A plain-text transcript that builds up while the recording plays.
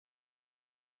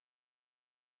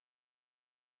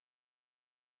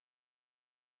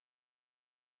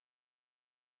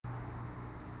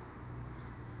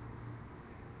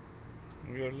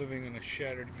We are living in a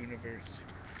shattered universe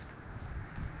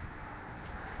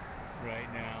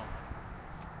right now.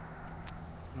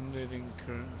 I'm living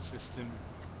current system,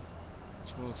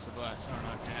 which most of us are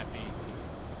not happy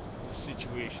with the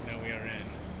situation that we are in.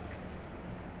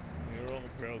 We are all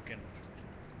broken,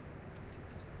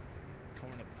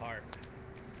 torn apart,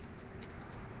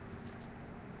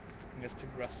 left to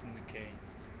rust and decay.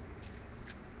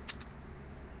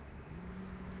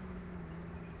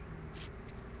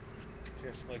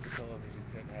 Just like television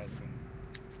set has been.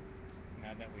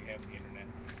 Now that we have the internet,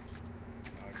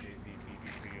 RJZ TV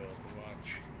for you all to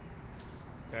watch.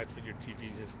 That's what your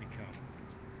TVs has become.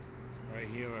 Right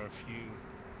here are a few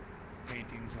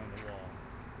paintings on the wall.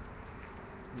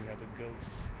 We have a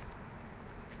ghost,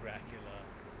 Dracula,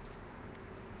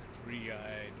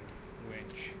 three-eyed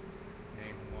wench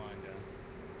named Wanda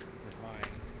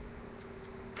behind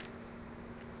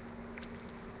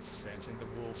Samson the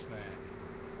Wolfman.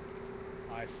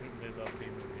 I certainly love these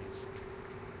movies.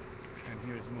 And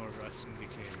here's more rust and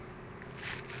decay,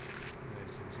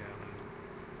 ladies and gentlemen.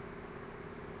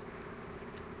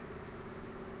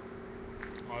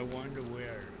 I wonder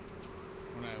where,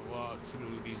 when I walk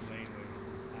through these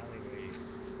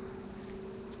alleyways,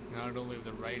 not only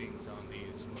the writings on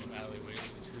these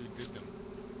alleyways, who did them,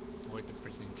 what the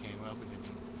person came up and did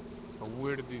them, but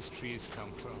where did these trees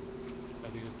come from?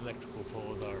 That these electrical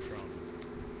poles are from?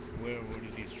 Where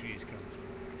did these trees come from?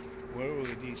 Where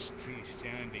were these trees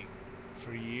standing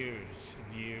for years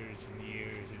and years and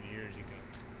years and years ago?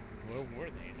 Where were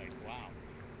they? Like, wow.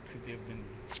 Could they have been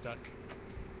stuck?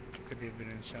 Could they have been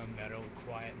in some meadow,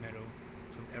 quiet meadow,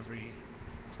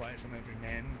 quiet from every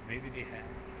man? Maybe they had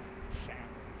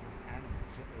sound from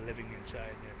animals living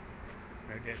inside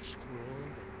their dead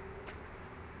squirrels and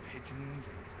pigeons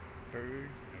and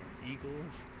birds and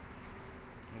eagles,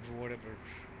 or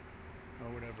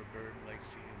whatever bird likes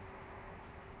to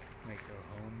make their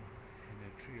home in a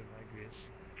tree like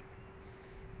this.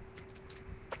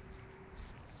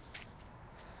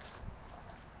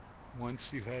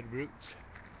 Once you had roots,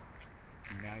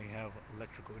 now you have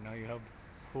now you have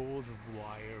poles of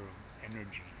wire of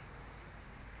energy.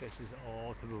 This is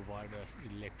all to provide us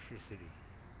electricity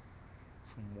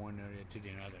from one area to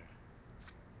the other.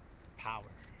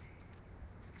 Power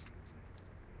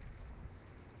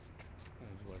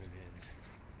is what it is.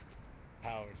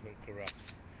 Power is what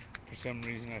corrupts. For some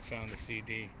reason I found the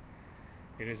CD.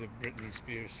 It is a Britney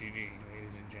Spears CD,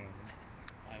 ladies and gentlemen.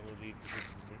 I will leave this is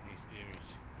Britney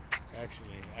Spears.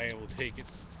 Actually, I will take it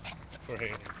for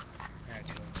Haley.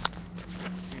 Actually,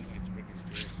 she likes Britney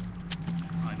Spears.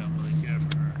 I don't really care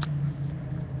for her.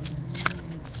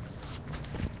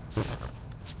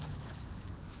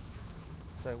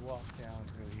 So I walk down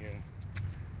through here.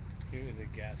 Here is a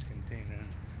gas container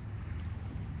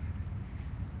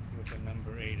with a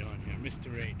number 8 on here.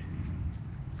 Mr. 8.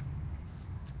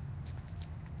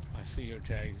 I see your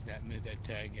tags, that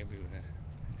tag everywhere.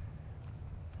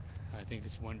 I think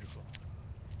it's wonderful.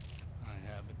 I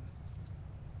have it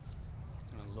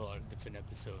on a lot of different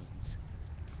episodes.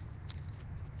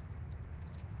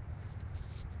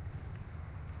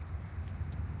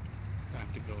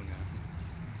 Time to go now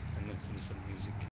and listen to some music.